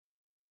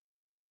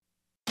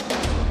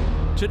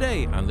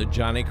Today on the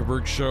John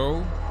Ankerberg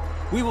Show,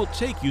 we will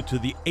take you to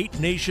the 8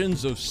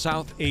 nations of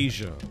South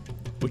Asia,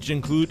 which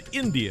include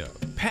India,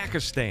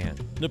 Pakistan,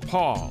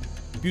 Nepal,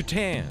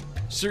 Bhutan,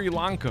 Sri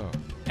Lanka,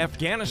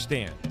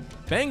 Afghanistan,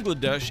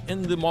 Bangladesh,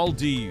 and the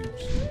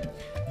Maldives.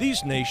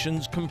 These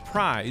nations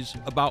comprise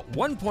about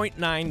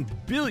 1.9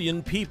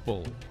 billion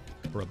people,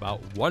 or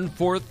about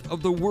 1/4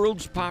 of the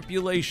world's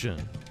population,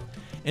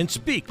 and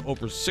speak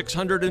over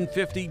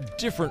 650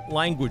 different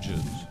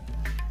languages.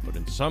 But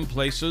in some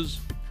places,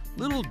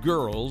 little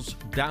girls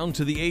down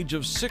to the age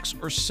of 6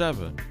 or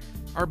 7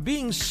 are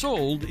being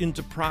sold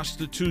into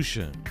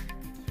prostitution.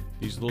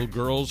 These little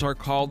girls are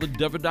called the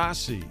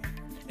Devadasi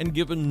and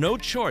given no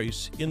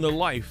choice in the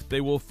life they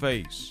will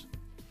face.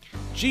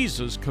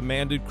 Jesus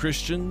commanded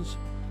Christians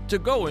to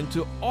go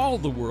into all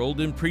the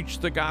world and preach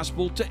the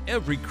gospel to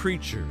every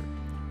creature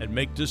and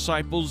make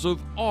disciples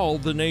of all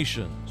the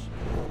nations.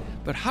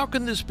 But how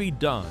can this be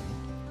done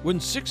when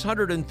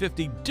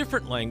 650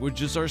 different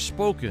languages are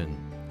spoken,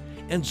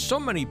 and so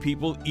many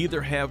people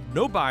either have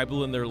no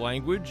Bible in their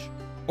language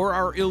or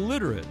are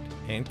illiterate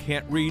and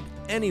can't read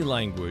any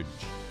language?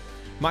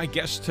 My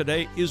guest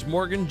today is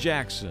Morgan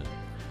Jackson,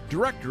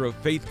 Director of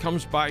Faith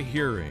Comes by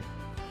Hearing,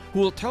 who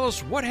will tell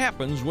us what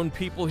happens when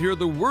people hear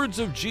the words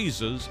of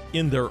Jesus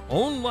in their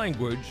own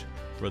language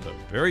for the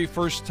very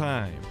first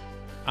time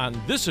on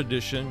this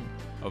edition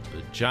of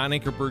the John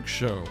Ankerberg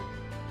Show.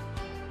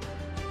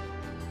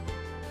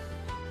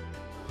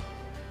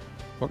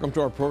 Welcome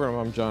to our program.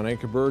 I'm John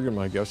Ankerberg, and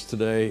my guest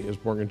today is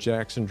Morgan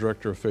Jackson,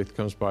 Director of Faith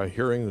Comes by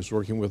Hearing, who's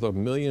working with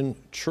 1 million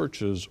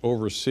churches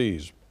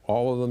overseas,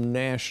 all of them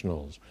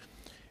nationals.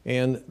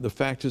 And the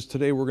fact is,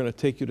 today we're going to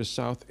take you to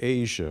South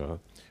Asia,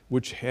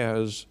 which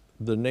has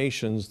the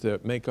nations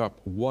that make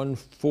up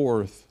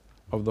 1/4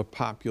 of the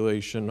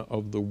population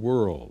of the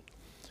world.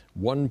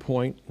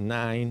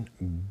 1.9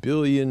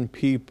 billion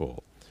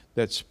people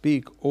that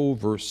speak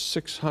over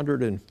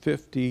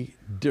 650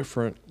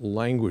 different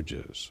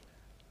languages.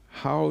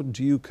 How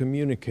do you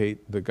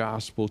communicate the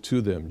gospel to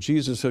them?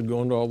 Jesus said,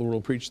 go into all the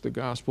world, preach the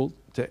gospel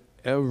to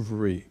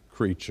every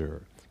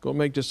creature. Go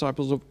make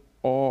disciples of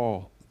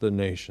all the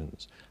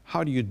nations.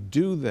 How do you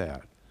do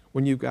that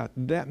when you've got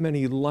that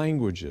many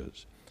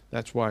languages?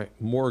 That's why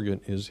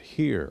Morgan is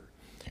here.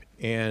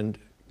 And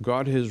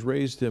God has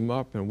raised him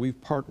up, and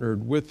we've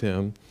partnered with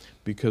him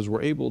because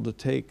we're able to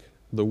take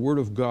the Word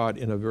of God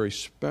in a very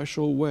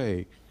special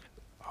way,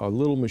 a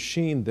little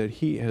machine that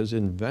he has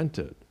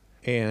invented,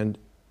 and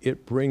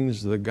it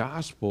brings the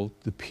gospel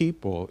to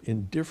people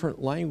in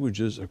different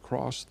languages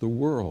across the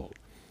world.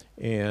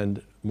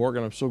 And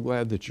Morgan, I'm so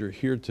glad that you're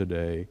here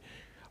today,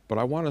 but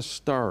I want to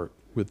start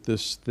with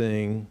this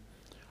thing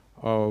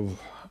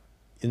of,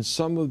 in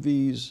some of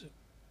these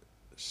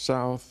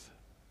South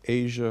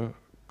Asia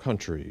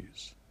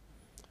countries,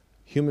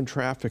 human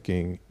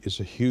trafficking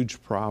is a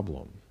huge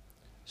problem.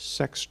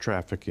 Sex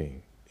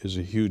trafficking is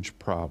a huge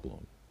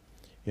problem.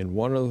 In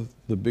one of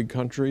the big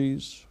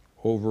countries,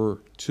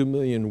 over 2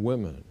 million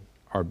women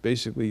are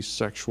basically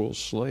sexual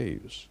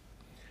slaves.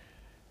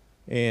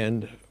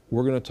 And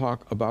we're going to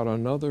talk about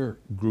another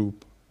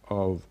group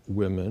of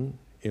women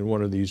in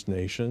one of these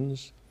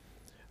nations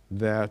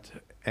that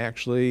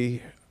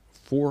actually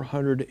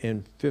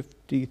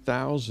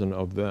 450,000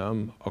 of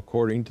them,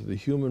 according to the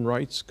Human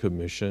Rights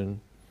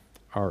Commission,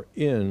 are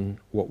in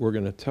what we're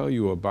going to tell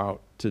you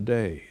about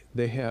today.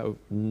 They have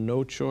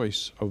no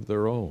choice of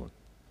their own.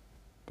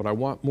 But I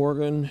want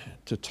Morgan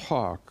to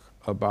talk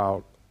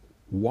about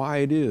why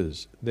it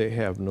is they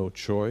have no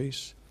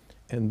choice,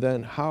 and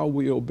then how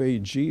we obey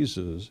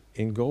Jesus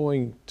in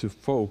going to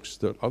folks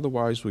that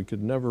otherwise we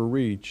could never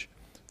reach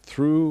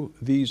through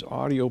these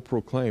audio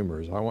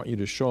proclaimers. I want you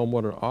to show them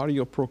what an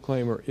audio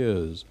proclaimer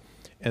is,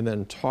 and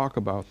then talk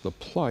about the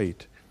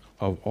plight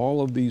of all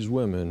of these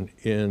women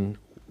in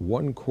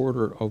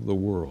 1/4 of the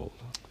world.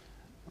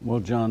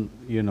 Well, John,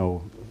 you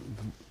know,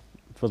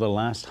 for the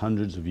last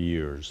hundreds of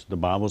years, the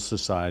Bible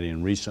Society,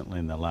 and recently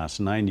in the last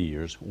 90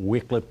 years,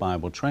 Wycliffe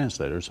Bible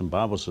translators and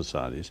Bible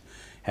societies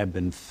have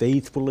been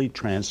faithfully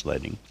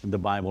translating the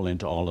Bible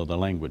into all of the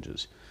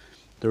languages.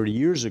 30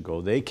 years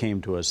ago, they came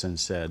to us and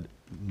said,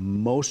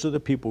 most of the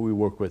people we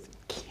work with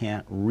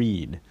can't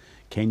read.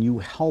 Can you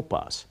help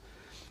us?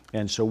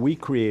 And so we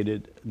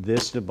created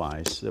this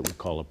device that we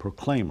call a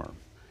proclaimer.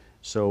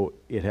 So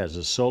it has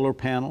a solar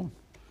panel.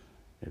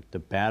 The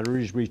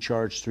battery's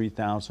recharged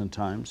 3,000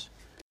 times.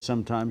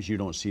 Sometimes you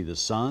don't see the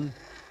sun,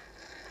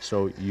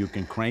 so you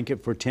can crank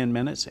it for 10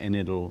 minutes and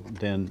it'll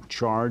then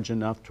charge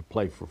enough to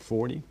play for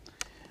 40.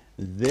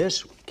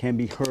 This can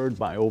be heard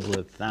by over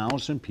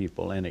 1,000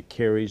 people, and it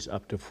carries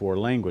up to 4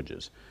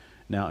 languages.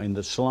 Now in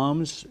the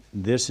slums,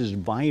 this is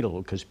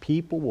vital because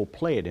people will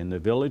play it in the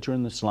village or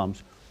in the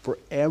slums for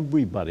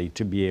everybody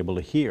to be able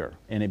to hear,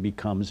 and it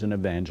becomes an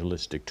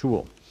evangelistic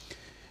tool.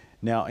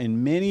 Now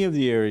in many of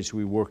the areas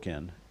we work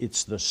in,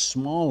 it's the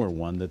smaller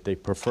one that they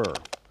prefer.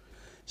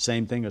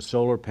 Same thing, a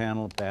solar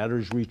panel,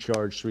 batteries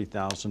recharged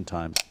 3,000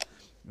 times.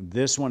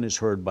 This one is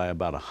heard by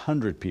about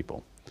 100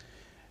 people.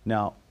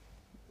 Now,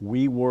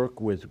 we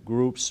work with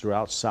groups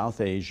throughout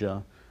South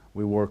Asia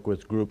We work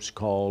with groups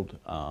called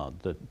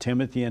the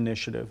Timothy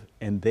Initiative,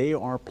 and they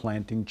are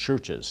planting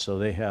churches. So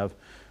they have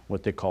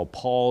what they call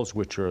Pauls,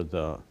 which are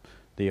the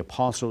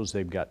apostles.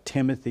 They've got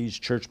Timothy's,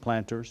 church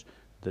planters.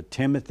 The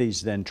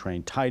Timothys then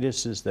train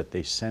Tituses that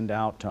they send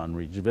out to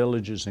unreached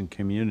villages and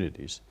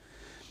communities.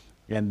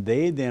 And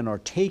they then are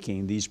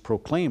taking these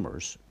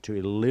proclaimers to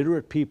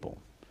illiterate people.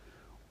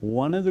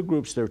 One of the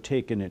groups they're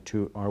taking it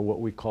to are what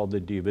we call the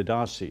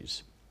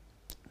Devadasis.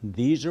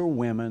 These are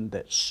women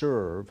that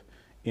serve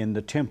in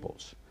the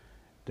temples.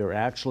 They're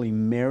actually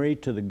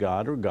married to the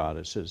god or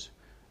goddesses,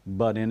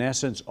 but in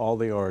essence, all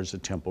they are is a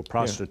temple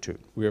prostitute.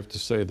 Yeah. We have to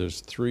say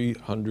there's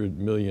 300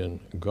 million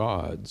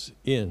gods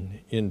in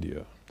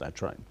India.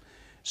 That's right.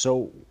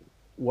 So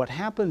what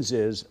happens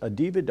is a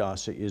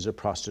Devadasi is a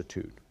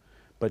prostitute,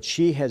 but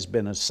she has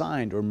been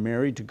assigned or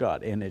married to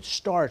God, and it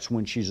starts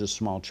when she's a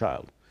small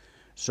child.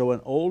 So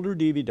an older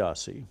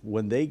Devadasi,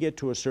 when they get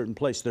to a certain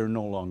place, they're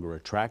no longer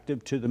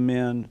attractive to the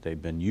men,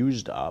 they've been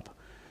used up.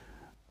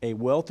 A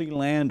wealthy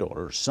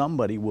landowner,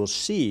 somebody will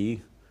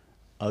see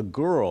a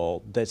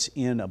girl that's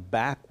in a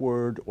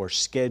backward or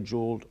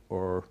scheduled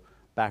or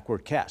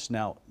backward caste.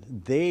 Now,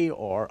 they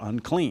are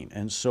unclean,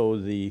 and so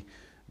the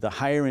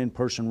higher end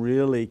person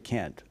really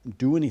can't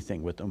do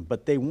anything with them,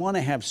 but they want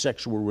to have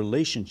sexual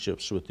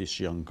relationships with this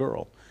young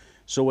girl.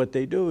 So what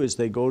they do is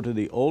they go to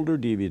the older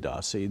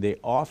Devadasi, they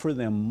offer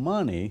them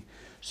money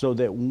so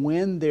that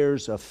when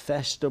there's a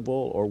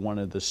festival or one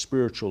of the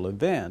spiritual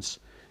events,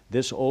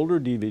 this older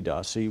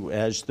Devadasi,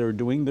 as they're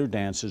doing their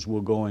dances,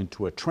 will go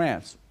into a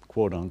trance,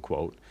 quote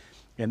unquote,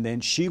 and then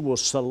she will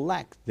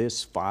select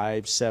this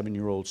 5,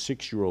 7-year-old,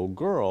 6-year-old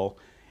girl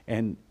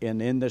and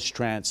in this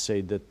trance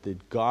say that the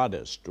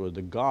goddess or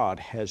the god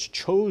has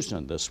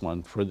chosen this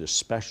one for this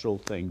special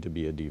thing to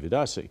be a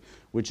Devadasi,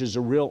 which is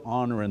a real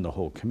honor in the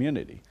whole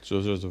community. So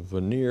there's a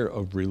veneer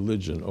of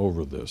religion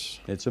over this.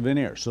 It's a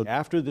veneer. So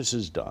after this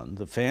is done,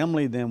 the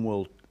family then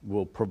will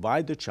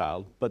provide the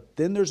child, but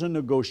then there's a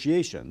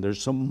negotiation.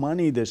 There's some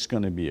money that's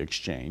going to be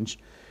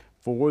exchanged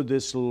for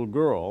this little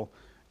girl,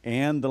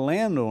 and the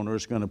landowner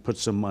is going to put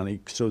some money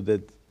so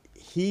that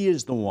he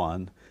is the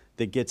one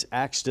that gets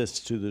access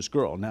to this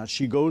girl. Now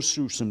she goes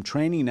through some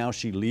training. Now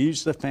she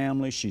leaves the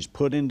family, she's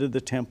put into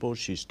the temple,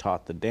 she's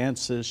taught the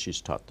dances,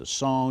 she's taught the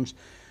songs,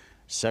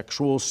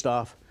 sexual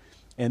stuff.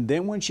 And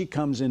then when she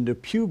comes into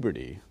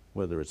puberty,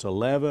 whether it's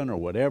 11 or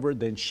whatever,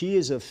 then she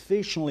is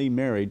officially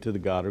married to the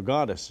god or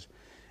goddess.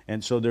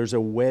 And so there's a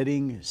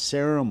wedding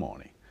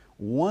ceremony.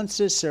 Once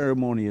this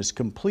ceremony is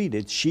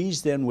completed,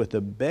 she's then with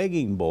a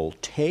begging bowl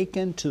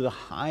taken to the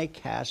high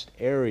caste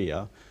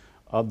area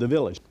of the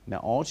village. Now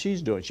all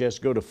she's doing, she has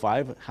to go to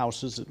 5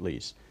 houses at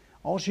least.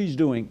 All she's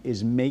doing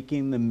is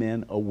making the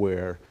men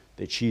aware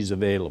that she's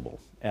available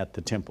at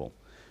the temple.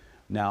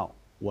 Now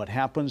what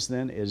happens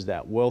then is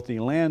that wealthy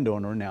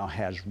landowner now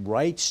has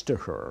rights to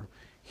her.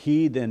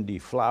 He then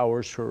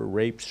deflowers her,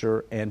 rapes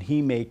her, and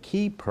he may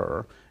keep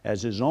her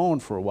as his own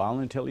for a while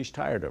until he's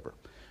tired of her.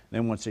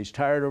 Then once he's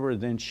tired of her,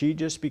 then she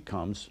just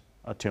becomes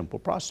a temple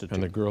prostitute.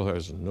 And the girl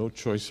has no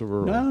choice of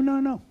her own.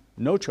 No.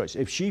 No choice.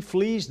 If she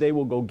flees, they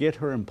will go get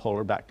her and pull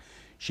her back.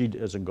 She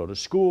doesn't go to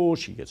school.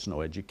 She gets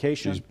no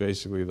education. She's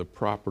basically the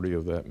property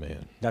of that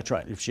man. That's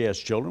right. If she has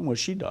children, which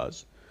she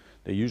does,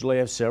 they usually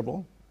have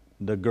several,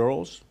 the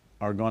girls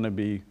are going to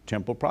be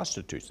temple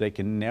prostitutes. They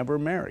can never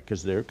marry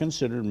because they're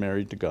considered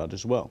married to God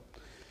as well.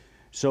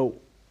 So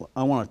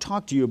I want to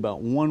talk to you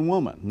about one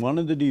woman, one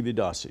of the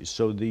Devadasis.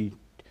 So the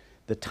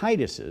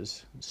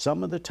Tituses,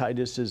 some of the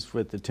Tituses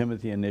with the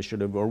Timothy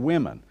Initiative are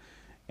women,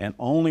 and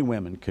only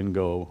women can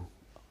go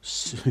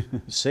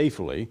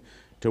safely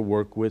to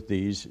work with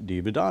these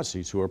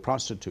Devadasis who are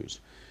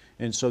prostitutes.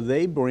 And so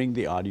they bring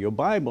the audio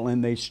Bible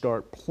and they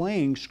start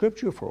playing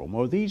scripture for them.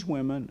 Well, these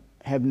women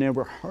have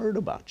never heard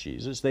about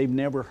Jesus. They've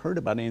never heard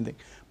about anything,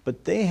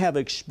 but they have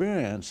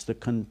experienced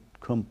the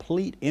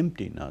complete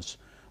emptiness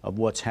of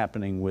what's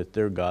happening with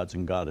their gods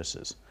and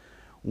goddesses.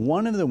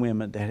 One of the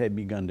women that had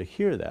begun to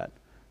hear that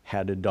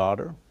had a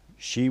daughter.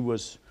 She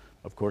was,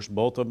 of course,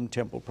 both of them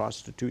temple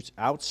prostitutes.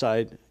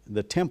 Outside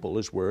the temple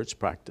is where it's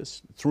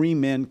practiced. 3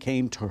 men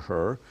came to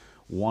her,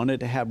 wanted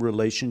to have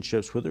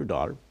relationships with her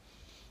daughter.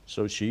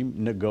 So she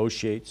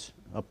negotiates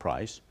a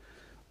price.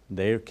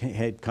 They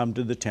had come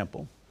to the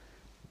temple.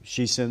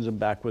 She sends them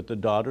back with the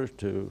daughter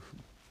to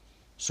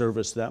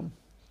service them.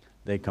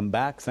 They come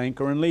back, thank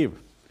her, and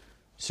leave.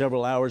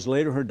 Several hours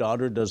later, her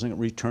daughter doesn't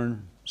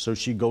return, so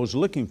she goes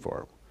looking for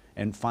her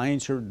and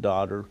finds her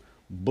daughter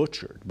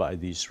butchered by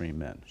these 3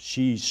 men.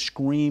 She's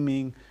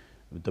screaming.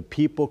 The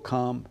people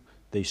come.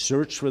 They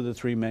search for the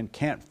 3 men,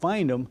 can't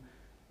find them,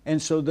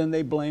 and so then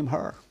they blame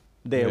her.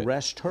 They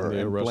arrest her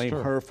and blame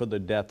her for the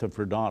death of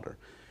her daughter.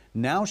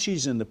 Now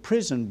she's in the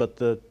prison, but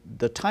the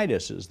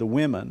Tituses, the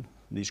women,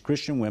 these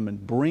Christian women,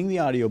 bring the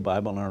audio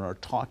Bible and are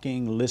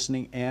talking,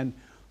 listening, and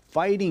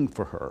fighting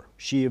for her.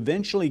 She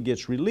eventually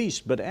gets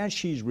released, but as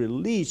she's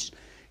released,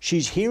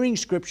 she's hearing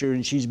scripture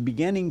and she's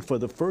beginning for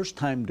the first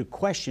time to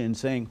question,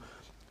 saying,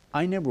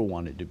 I never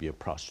wanted to be a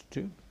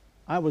prostitute.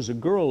 I was a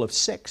girl of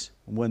 6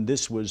 when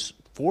this was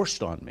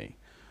forced on me.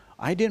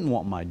 I didn't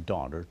want my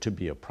daughter to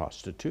be a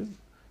prostitute,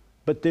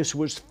 but this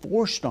was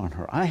forced on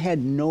her. I had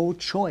no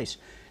choice.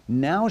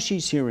 Now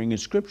she's hearing in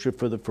Scripture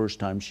for the first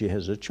time she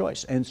has a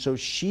choice. And so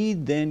she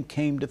then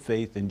came to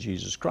faith in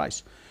Jesus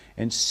Christ.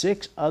 And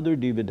 6 other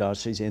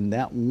Devadasis in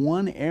that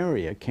one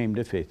area came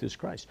to faith in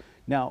Christ.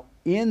 Now,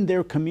 in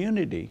their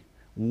community,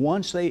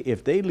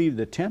 if they leave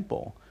the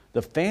temple,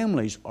 the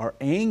families are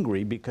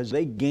angry because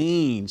they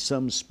gain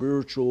some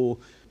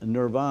spiritual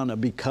nirvana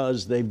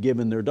because they've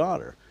given their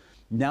daughter.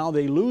 Now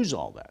they lose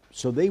all that.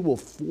 So they will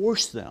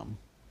force them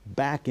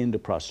back into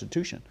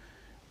prostitution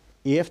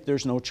if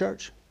there's no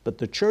church. But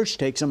the church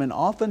takes them, and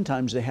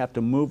oftentimes they have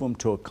to move them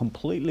to a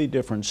completely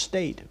different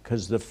state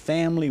because the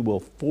family will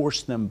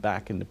force them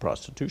back into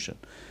prostitution.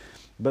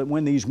 But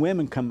when these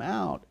women come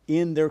out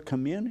in their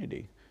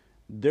community,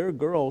 their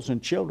girls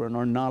and children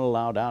are not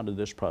allowed out of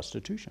this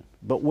prostitution.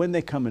 But when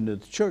they come into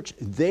the church,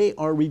 they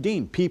are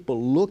redeemed.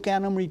 People look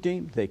at them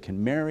redeemed. They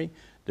can marry.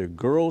 Their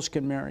girls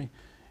can marry.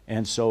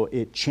 And so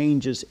it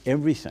changes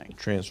everything.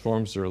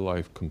 Transforms their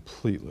life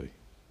completely.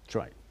 That's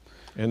right.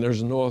 And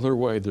there's no other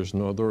way. There's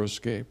no other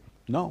escape.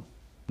 No,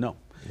 no.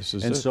 This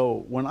is and it.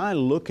 so when I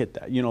look at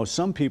that, you know,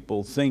 some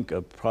people think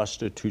of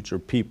prostitutes or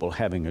people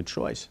having a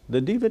choice. The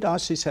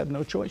Devadasis have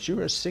no choice.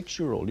 You're a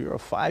 6-year-old, you're a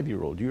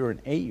 5-year-old, you're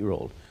an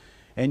 8-year-old.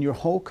 And your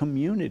whole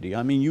community,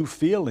 I mean, you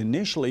feel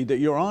initially that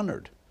you're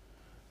honored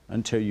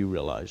until you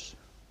realize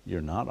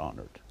you're not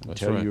honored.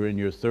 That's until right. You're in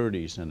your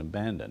 30s and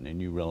abandoned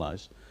and you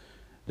realize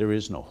there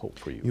is no hope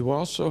for you. You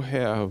also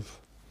have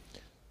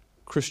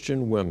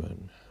Christian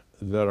women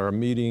that are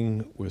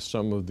meeting with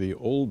some of the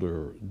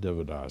older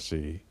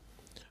Devadasi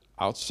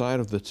outside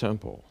of the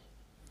temple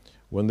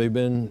when they've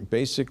been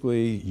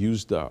basically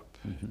used up.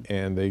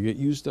 And they get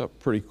used up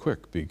pretty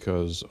quick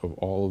because of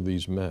all of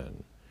these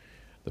men.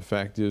 The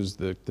fact is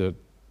that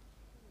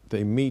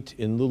they meet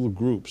in little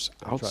groups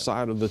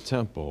outside of the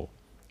temple,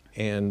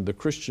 and the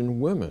Christian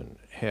women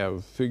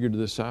have figured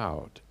this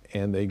out,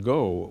 and they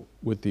go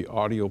with the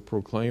audio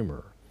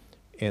proclaimer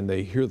and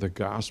they hear the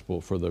gospel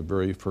for the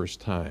very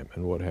first time.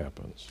 And what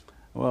happens?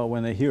 Well,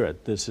 when they hear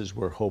it, this is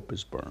where hope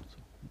is birthed.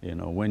 You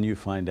know, when you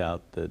find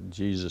out that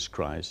Jesus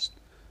Christ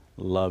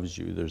loves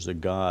you, there's a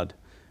God.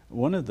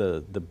 One of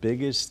the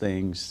biggest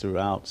things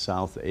throughout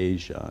South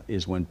Asia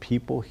is when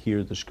people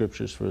hear the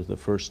scriptures for the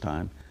first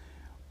time,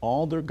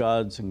 all their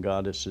gods and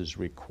goddesses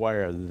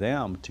require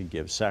them to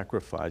give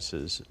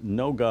sacrifices.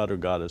 No god or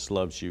goddess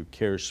loves you,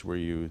 cares for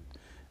you.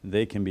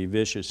 They can be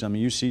vicious. I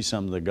mean, you see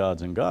some of the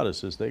gods and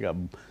goddesses, they got,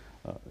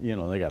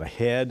 they got a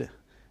head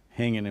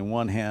hanging in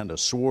one hand, a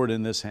sword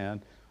in this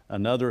hand,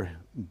 another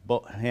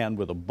hand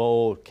with a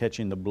bowl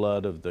catching the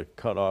blood of the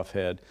cut off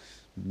head,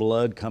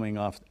 blood coming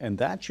off, and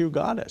that's your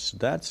goddess.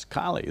 That's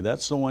Kali.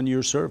 That's the one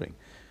you're serving.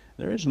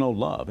 There is no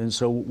love. And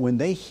so when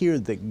they hear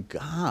that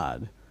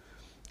God,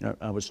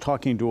 I was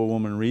talking to a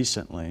woman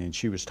recently, and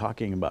she was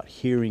talking about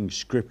hearing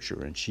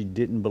Scripture, and she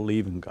didn't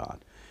believe in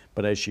God.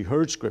 But as she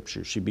heard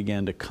Scripture, she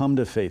began to come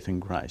to faith in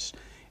Christ.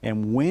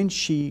 And when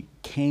she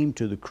came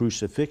to the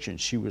crucifixion,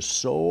 she was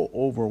so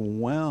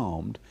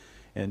overwhelmed,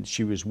 and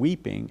she was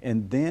weeping,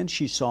 and then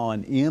she saw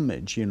an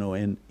image,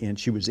 and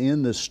she was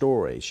in the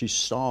story. She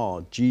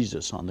saw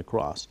Jesus on the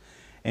cross,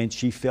 and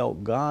she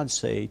felt God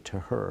say to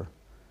her,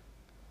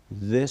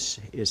 "This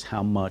is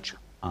how much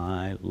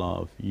I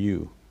love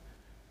you."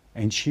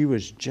 And she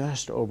was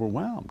just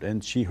overwhelmed,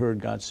 and she heard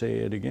God say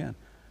it again,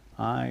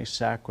 "I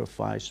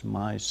sacrificed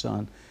my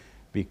son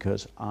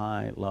because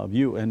I love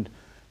you." And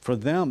for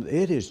them,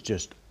 it is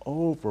just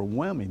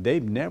overwhelming.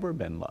 They've never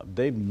been loved.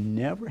 They've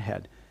never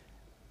had.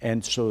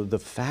 And so the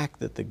fact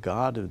that the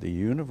God of the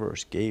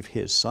universe gave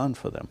his son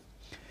for them.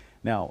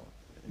 Now,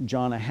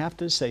 John, I have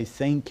to say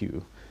thank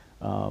you.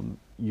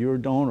 Your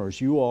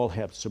donors, you all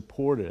have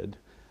supported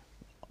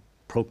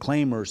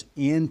proclaimers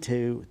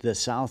into the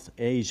South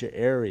Asia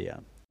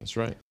area. That's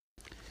right.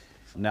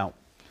 Now,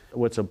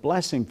 what's a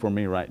blessing for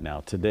me right now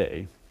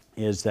today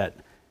is that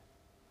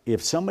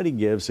if somebody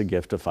gives a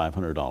gift of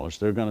 $500,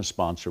 they're going to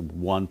sponsor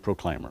one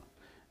proclaimer.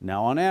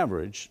 Now, on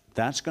average,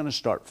 that's going to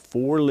start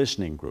 4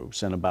 listening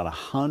groups, and about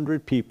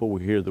 100 people will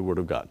hear the Word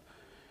of God.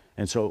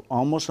 And so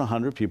almost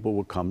 100 people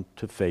will come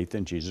to faith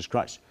in Jesus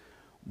Christ.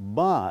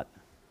 But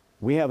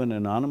we have an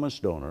anonymous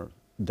donor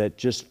that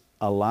just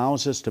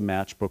allows us to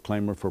match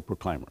proclaimer for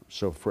proclaimer.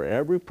 So for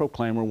every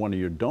proclaimer one of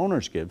your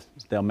donors gives,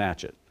 they'll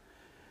match it.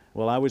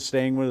 Well, I was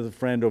staying with a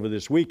friend over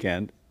this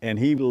weekend, and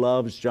he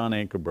loves John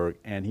Ankerberg,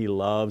 and he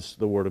loves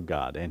the Word of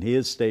God. And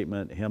his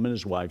statement, him and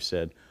his wife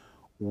said,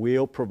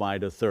 "We'll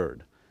provide a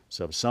third."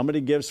 So if somebody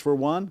gives for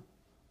one,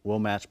 we'll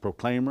match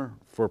proclaimer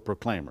for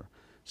proclaimer.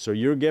 So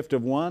your gift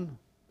of one,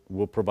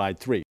 we'll provide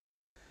 3.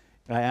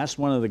 I asked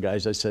one of the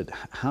guys, I said,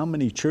 "How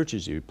many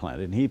churches have you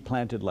planted?" And he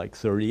planted like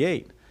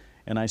 38.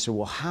 And I said,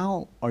 "Well,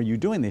 how are you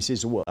doing this?" He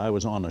said, "Well, I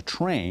was on a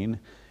train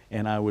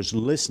and I was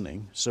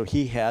listening." So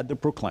he had the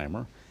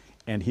proclaimer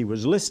and he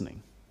was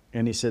listening.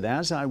 And he said,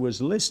 as I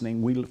was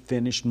listening, we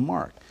finished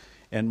Mark.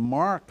 And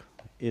Mark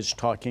is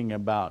talking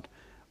about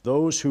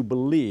those who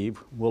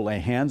believe will lay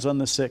hands on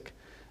the sick,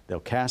 they'll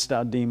cast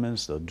out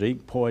demons, they'll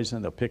drink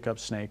poison, they'll pick up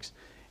snakes.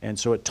 And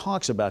so it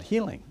talks about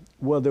healing.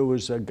 Well, there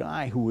was a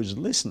guy who was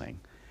listening,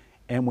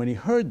 and when he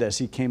heard this,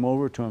 he came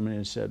over to him and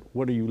he said,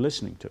 "What are you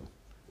listening to?"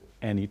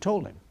 And he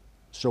told him.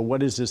 So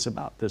what is this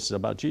about? This is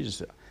about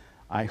Jesus.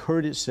 "I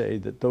heard it say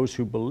that those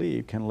who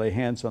believe can lay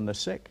hands on the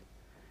sick."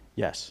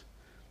 Yes.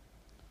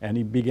 And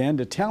he began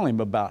to tell him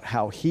about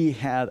how he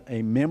had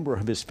a member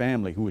of his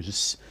family who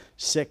was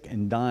sick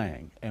and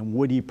dying, and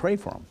would he pray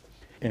for him?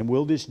 And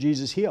will this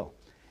Jesus heal?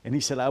 And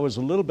he said, I was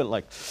a little bit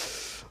like,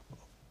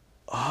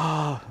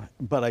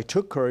 but I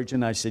took courage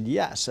and I said,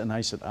 yes. And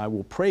I said, I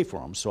will pray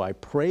for them. So I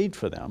prayed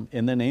for them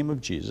in the name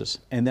of Jesus.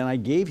 And then I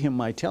gave him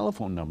my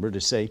telephone number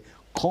to say,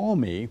 call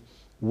me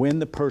when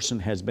the person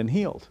has been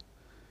healed.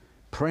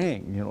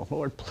 Praying,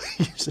 Lord,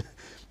 please.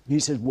 He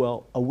said,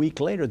 well, a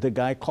week later, the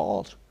guy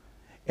called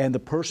and the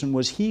person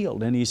was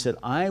healed. And he said,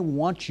 I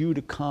want you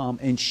to come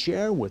and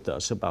share with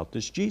us about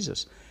this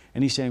Jesus.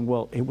 And he's saying,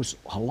 well, it was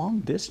a long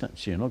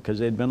distance, because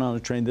they'd been on a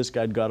train. This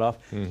guy got off.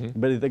 Mm-hmm.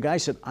 But the guy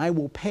said, I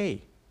will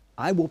pay.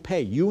 I will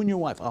pay. You and your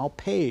wife, I'll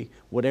pay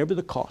whatever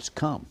the cost.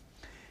 Come.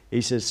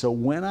 He says, so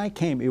when I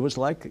came, it was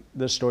like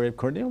the story of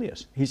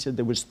Cornelius. He said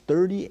there was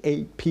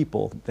 38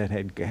 people that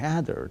had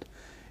gathered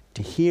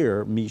to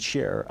hear me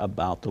share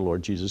about the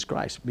Lord Jesus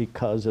Christ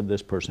because of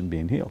this person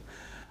being healed.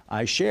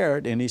 I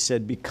shared, and he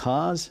said,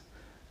 because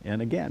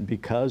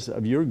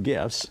of your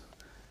gifts,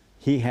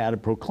 he had a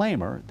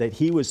proclaimer that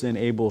he was then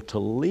able to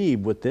leave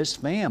with this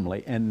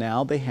family, and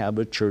now they have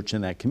a church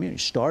in that community.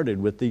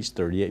 Started with these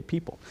 38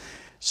 people.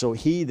 So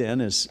he then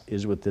is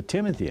with the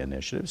Timothy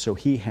Initiative, so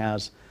he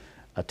has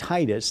a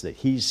Titus that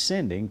he's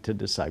sending to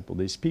disciple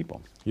these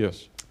people.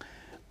 Yes.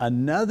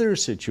 Another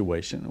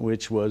situation,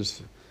 which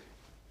was,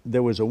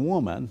 there was a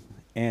woman,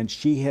 and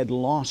she had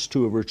lost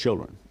 2 of her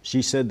children.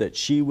 She said that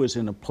she was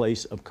in a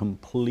place of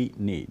complete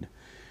need.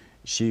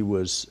 She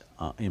was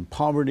in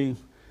poverty.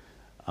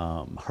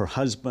 Her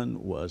husband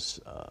was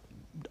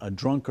a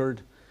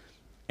drunkard,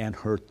 and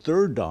her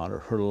third daughter,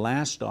 her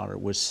last daughter,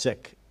 was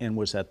sick and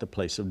was at the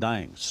place of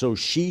dying. So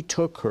she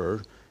took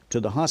her to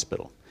the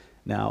hospital.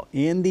 Now,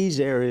 in these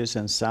areas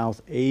in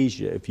South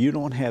Asia, if you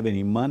don't have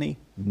any money,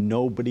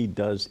 nobody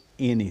does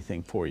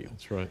anything for you.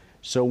 That's right.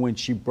 So when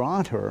she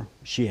brought her,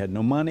 she had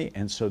no money,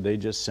 and so they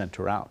just sent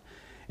her out.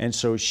 And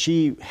so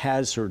she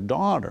has her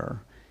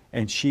daughter,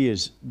 and she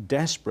is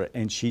desperate,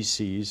 and she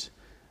sees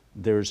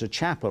there's a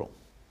chapel,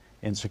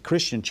 and it's a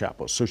Christian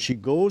chapel. So she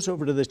goes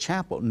over to the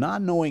chapel,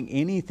 not knowing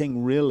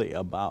anything really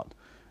about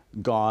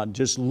God,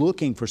 just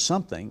looking for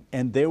something,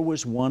 and there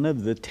was one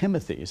of the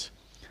Timothys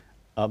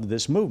of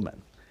this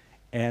movement.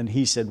 And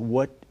he said,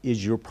 what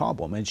is your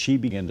problem? And she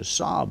began to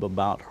sob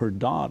about her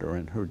daughter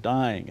and her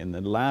dying and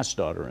the last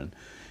daughter. And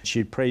she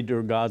had prayed to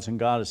her gods and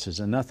goddesses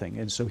and nothing.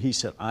 And so he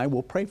said, I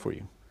will pray for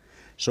you.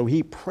 So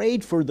he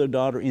prayed for the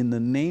daughter in the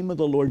name of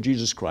the Lord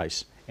Jesus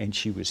Christ, and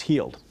she was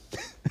healed.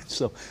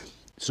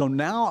 So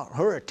now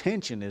her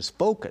attention is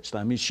focused.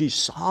 I mean, she's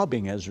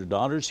sobbing as her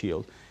daughter's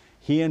healed.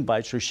 He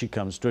invites her, she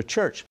comes to a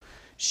church.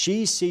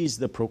 She sees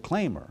the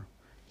proclaimer,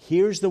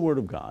 hears the Word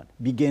of God,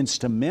 begins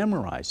to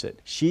memorize it.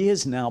 She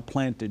has now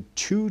planted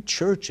 2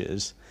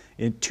 churches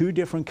in 2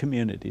 different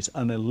communities,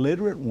 an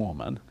illiterate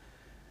woman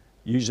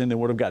using the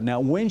Word of God. Now,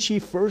 when she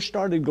first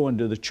started going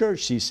to the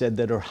church, she said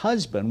that her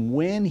husband,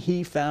 when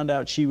he found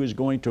out she was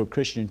going to a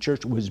Christian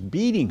church, was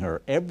beating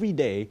her every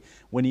day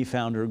when he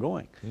found her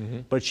going. Mm-hmm.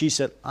 But she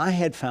said, I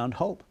had found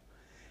hope.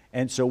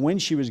 And so when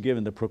she was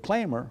given the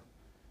proclaimer,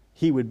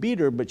 he would beat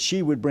her, but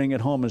she would bring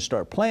it home and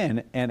start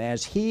playing. And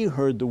as he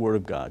heard the Word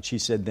of God, she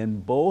said, then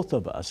both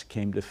of us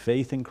came to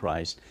faith in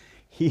Christ.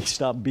 He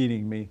stopped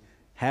beating me,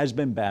 has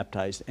been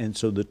baptized, and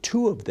so the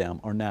 2 of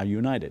them are now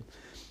united.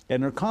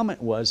 And her comment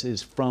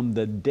is from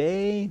the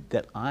day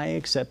that I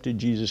accepted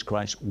Jesus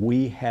Christ,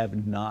 we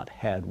have not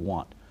had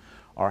want.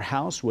 Our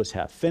house was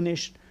half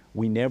finished.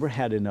 We never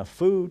had enough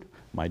food.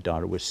 My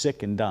daughter was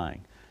sick and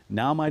dying.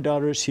 Now my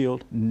daughter is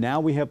healed. Now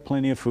we have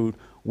plenty of food.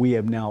 We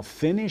have now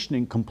finished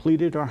and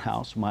completed our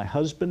house. My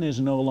husband is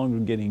no longer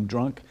getting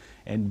drunk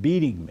and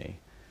beating me.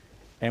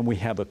 And we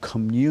have a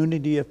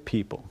community of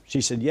people.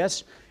 She said,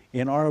 yes,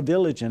 in our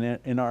village and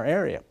in our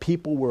area,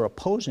 people were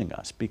opposing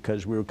us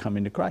because we were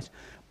coming to Christ.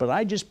 But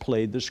I just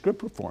played the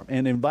scripture for them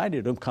and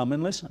invited them, come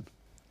and listen.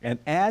 And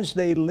as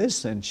they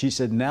listened, she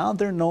said, now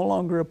they're no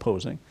longer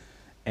opposing.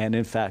 And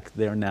in fact,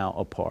 they're now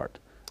a part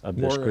of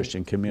this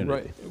Christian community.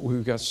 Right.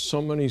 We've got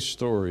so many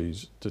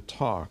stories to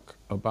talk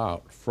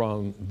about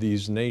from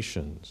these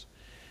nations,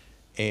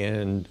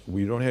 and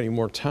we don't have any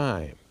more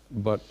time.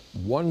 But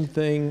one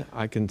thing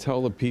I can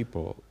tell the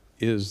people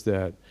is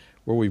that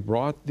where we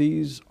brought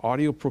these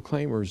audio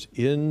proclaimers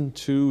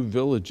into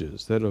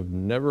villages that have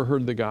never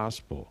heard the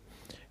gospel,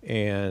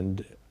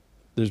 and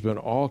there's been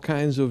all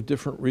kinds of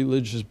different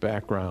religious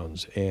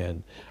backgrounds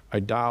and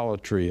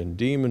idolatry and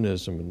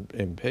demonism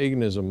and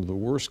paganism of the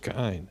worst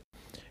kind.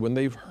 When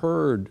they've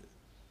heard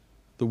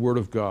the Word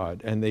of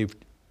God and they've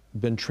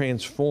been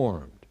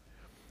transformed,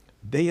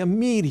 they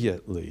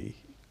immediately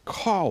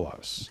call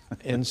us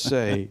and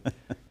say,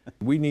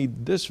 we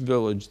need this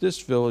village, this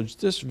village,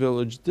 this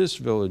village, this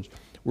village.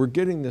 We're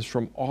getting this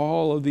from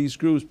all of these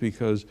groups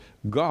because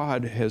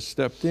God has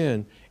stepped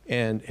in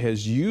and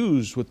has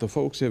used what the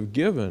folks have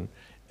given.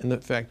 And the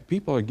fact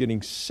people are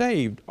getting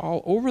saved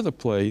all over the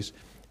place,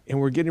 and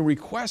we're getting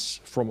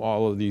requests from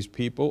all of these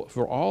people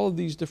for all of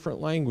these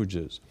different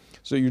languages.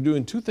 So you're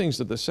doing two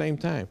things at the same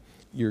time.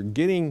 You're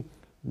getting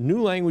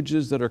new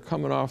languages that are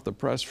coming off the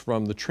press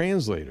from the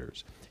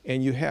translators,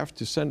 and you have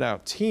to send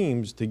out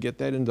teams to get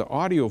that into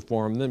audio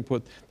form, then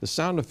put the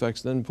sound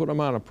effects, then put them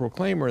on a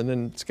proclaimer, and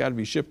then it's got to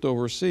be shipped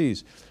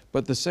overseas. But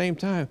at the same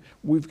time,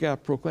 we've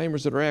got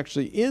proclaimers that are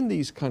actually in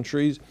these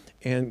countries,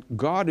 and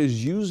God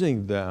is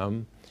using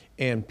them,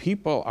 and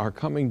people are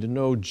coming to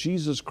know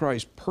Jesus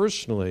Christ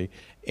personally,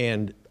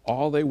 and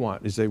all they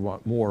want is they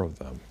want more of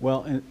them.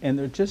 Well, and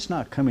they're just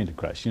not coming to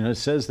Christ. You know, it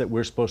says that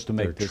we're supposed to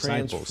make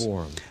disciples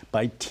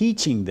by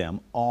teaching them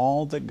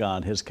all that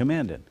God has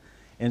commanded.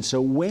 And so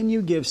when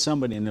you give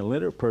somebody, an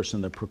illiterate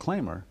person, the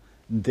proclaimer,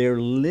 they're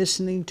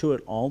listening to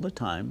it all the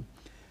time,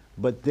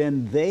 but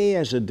then they,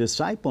 as a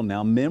disciple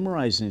now,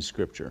 memorizing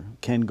Scripture,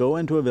 can go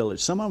into a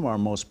village. Some of our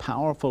most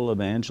powerful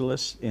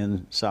evangelists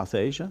in South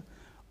Asia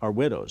are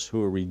widows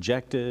who are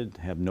rejected,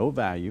 have no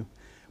value.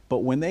 But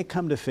when they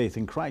come to faith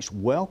in Christ,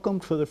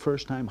 welcomed for the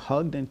first time,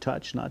 hugged and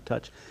touched, not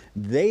touched,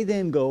 they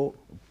then go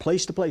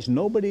place to place.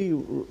 Nobody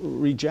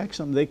rejects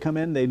them. They come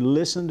in, they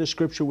listen to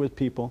Scripture with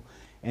people,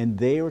 and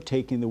they are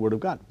taking the Word of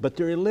God. But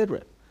they're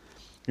illiterate.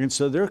 And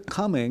so they're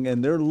coming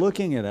and they're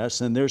looking at us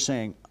and they're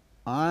saying,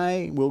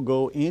 I will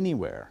go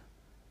anywhere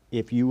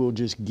if you will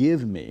just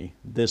give me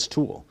this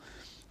tool.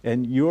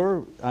 And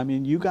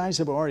you guys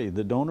have already,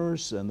 the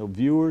donors and the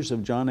viewers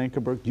of John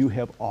Ankerberg, you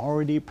have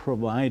already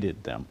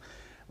provided them.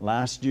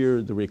 Last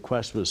year, the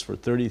request was for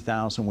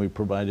 30,000. We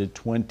provided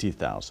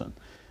 20,000.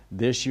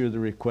 This year, the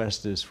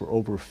request is for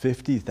over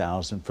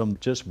 50,000 from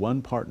just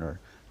one partner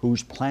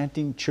who's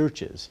planting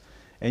churches.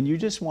 And you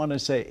just want to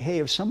say, hey,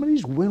 if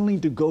somebody's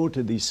willing to go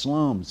to these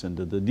slums and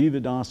to the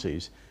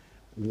Dividasis,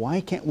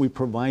 why can't we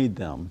provide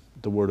them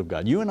the Word of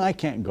God? You and I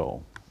can't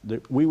go.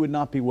 We would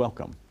not be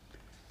welcome.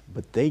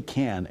 But they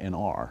can and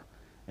are.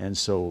 And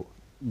so,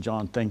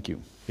 John, thank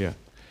you. Yeah.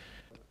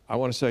 I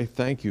want to say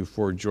thank you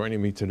for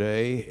joining me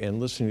today and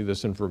listening to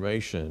this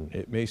information.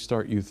 It may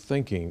start you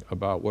thinking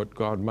about what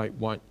God might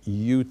want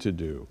you to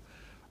do.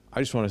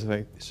 I just want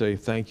to say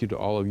thank you to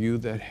all of you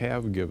that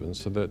have given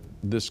so that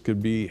this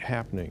could be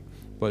happening.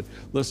 But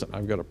listen,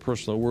 I've got a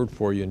personal word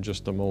for you in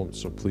just a moment,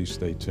 so please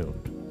stay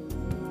tuned.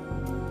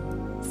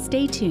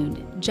 Stay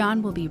tuned.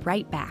 John will be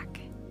right back.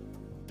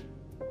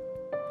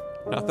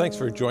 Now, thanks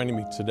for joining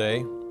me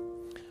today.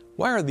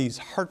 Why are these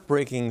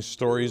heartbreaking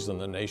stories in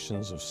the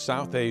nations of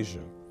South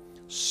Asia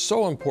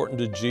so important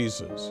to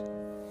Jesus?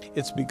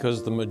 It's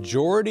because the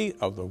majority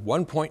of the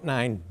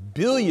 1.9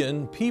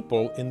 billion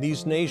people in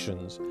these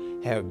nations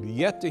have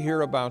yet to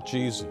hear about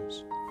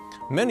Jesus.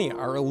 Many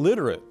are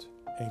illiterate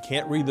and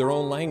can't read their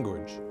own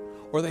language,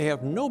 or they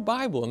have no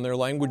Bible in their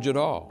language at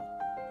all.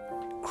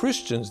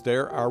 Christians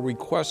there are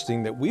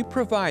requesting that we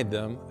provide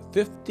them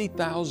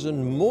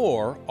 50,000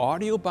 more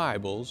audio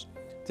Bibles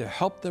to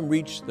help them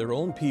reach their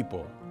own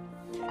people.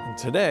 And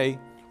today,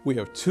 we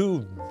have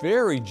two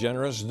very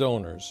generous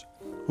donors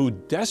who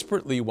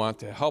desperately want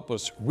to help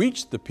us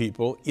reach the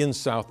people in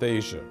South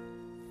Asia.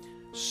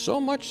 So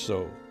much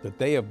so that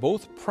they have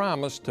both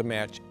promised to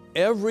match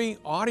every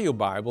audio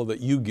Bible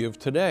that you give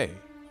today.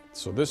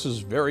 So this is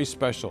very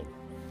special.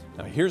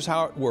 Now here's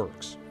how it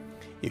works.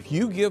 If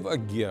you give a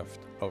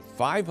gift of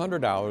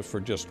 $500 for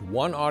just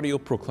one audio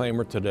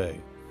proclaimer today,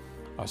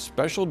 a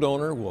special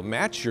donor will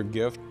match your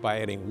gift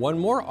by adding one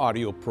more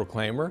audio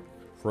proclaimer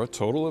for a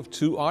total of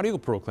 2 audio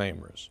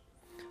proclaimers.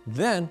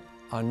 Then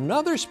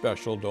another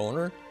special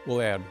donor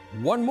will add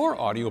one more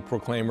audio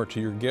proclaimer to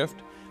your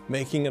gift,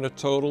 making it a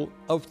total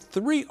of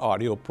 3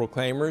 audio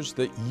proclaimers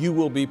that you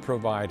will be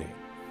providing.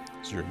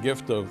 So your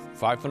gift of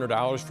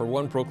 $500 for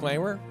one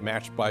proclaimer,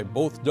 matched by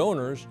both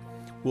donors,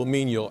 will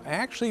mean you'll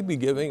actually be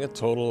giving a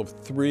total of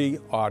 3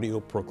 audio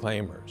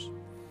proclaimers.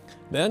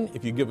 Then,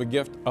 if you give a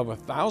gift of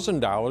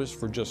 $1,000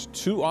 for just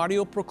 2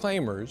 audio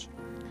proclaimers,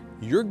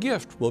 your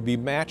gift will be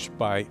matched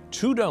by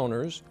 2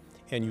 donors,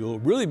 and you'll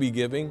really be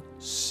giving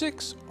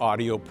 6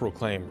 audio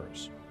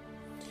proclaimers.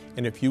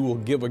 And if you will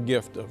give a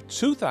gift of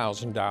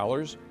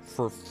 $2,000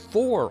 for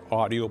 4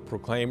 audio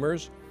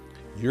proclaimers,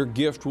 your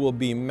gift will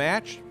be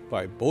matched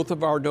by both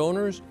of our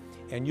donors,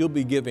 and you'll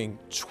be giving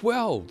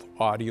 12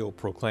 audio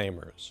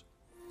proclaimers.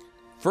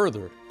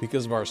 Further,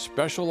 because of our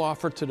special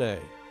offer today,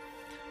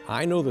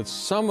 I know that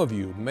some of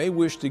you may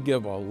wish to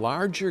give a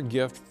larger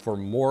gift for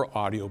more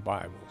audio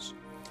Bibles.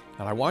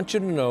 And I want you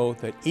to know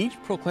that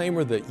each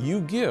proclaimer that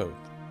you give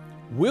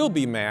will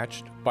be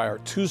matched by our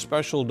 2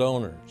 special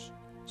donors.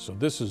 So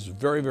this is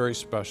very, very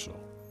special.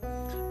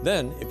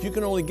 Then, if you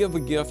can only give a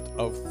gift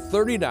of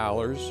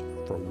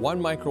 $30 for one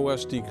micro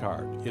SD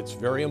card, it's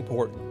very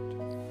important.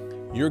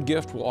 Your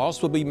gift will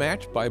also be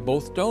matched by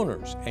both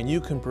donors, and you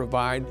can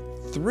provide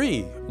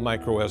 3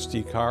 micro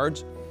SD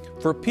cards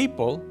for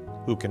people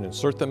who can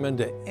insert them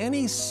into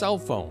any cell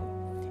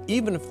phone,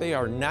 even if they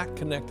are not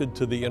connected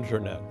to the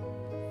internet.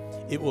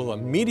 It will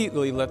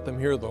immediately let them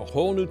hear the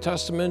whole New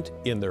Testament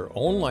in their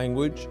own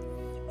language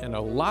and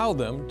allow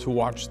them to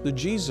watch the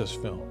Jesus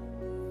film.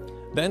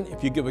 Then,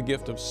 if you give a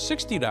gift of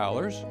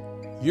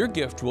 $60, your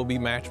gift will be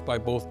matched by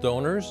both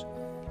donors,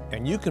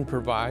 and you can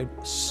provide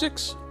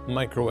 6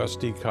 micro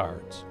SD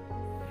cards.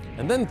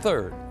 And then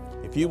third,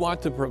 if you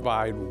want to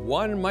provide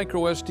 1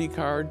 micro SD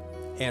card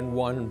and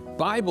 1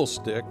 Bible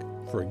stick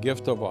for a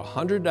gift of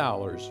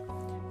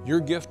 $100,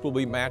 your gift will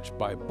be matched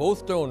by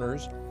both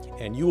donors,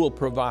 and you will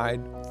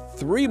provide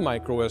 3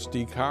 micro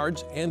SD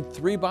cards and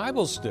 3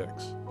 Bible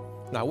sticks.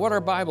 Now, what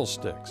are Bible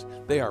sticks?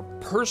 They are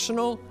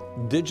personal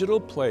digital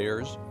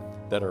players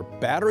that are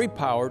battery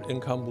powered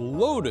and come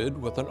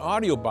loaded with an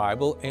audio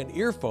Bible and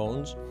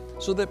earphones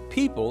so that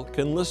people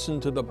can listen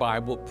to the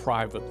Bible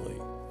privately.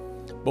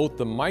 Both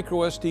the micro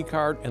SD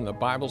card and the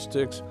Bible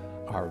sticks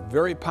are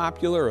very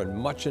popular and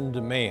much in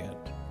demand.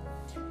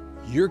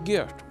 Your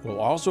gift will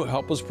also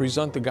help us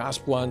present the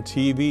gospel on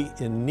TV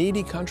in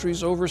needy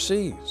countries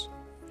overseas.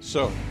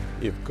 So,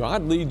 if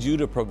God leads you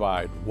to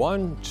provide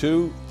 1,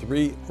 2,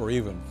 3, or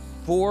even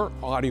 4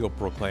 audio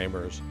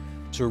proclaimers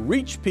to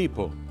reach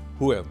people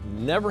who have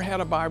never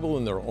had a Bible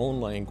in their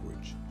own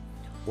language,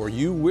 or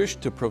you wish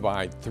to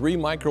provide 3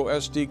 micro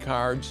SD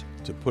cards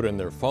to put in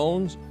their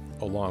phones,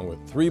 along with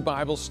 3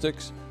 Bible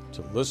sticks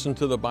to listen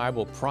to the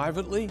Bible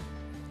privately,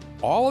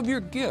 all of your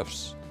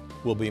gifts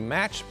will be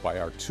matched by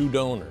our 2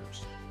 donors.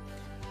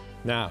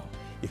 Now,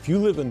 if you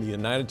live in the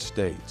United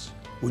States,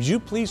 would you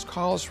please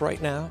call us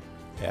right now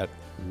at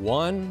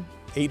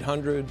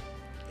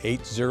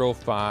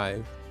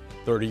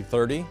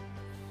 1-800-805-3030.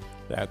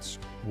 That's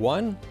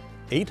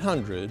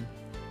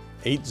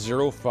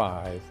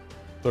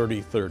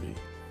 1-800-805-3030.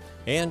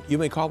 And you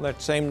may call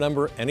that same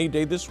number any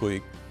day this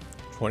week,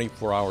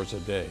 24 hours a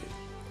day.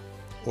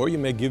 Or you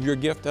may give your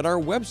gift at our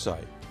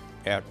website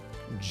at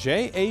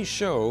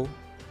jashow.org,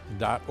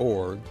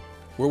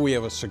 where we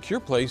have a secure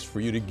place for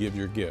you to give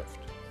your gift.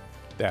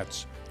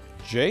 That's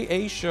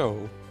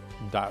jashow.org.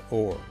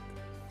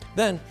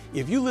 Then,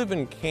 if you live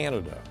in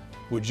Canada,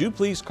 would you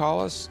please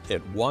call us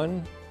at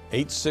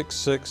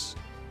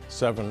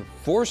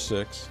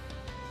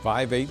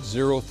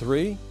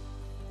 1-866-746-5803.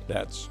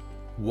 That's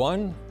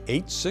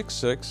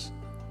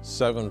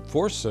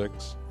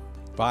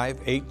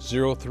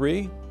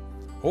 1-866-746-5803.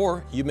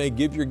 Or you may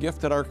give your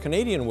gift at our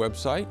Canadian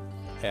website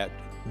at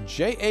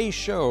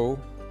jashow.ca.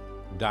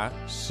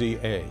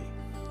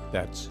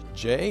 That's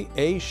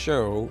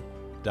jashow.ca.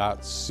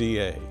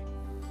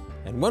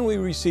 And when we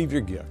receive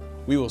your gift,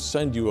 we will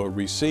send you a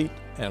receipt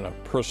and a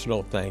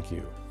personal thank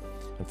you.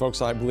 And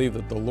folks, I believe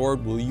that the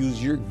Lord will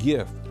use your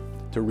gift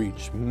to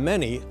reach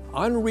many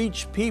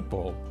unreached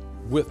people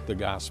with the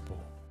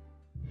gospel.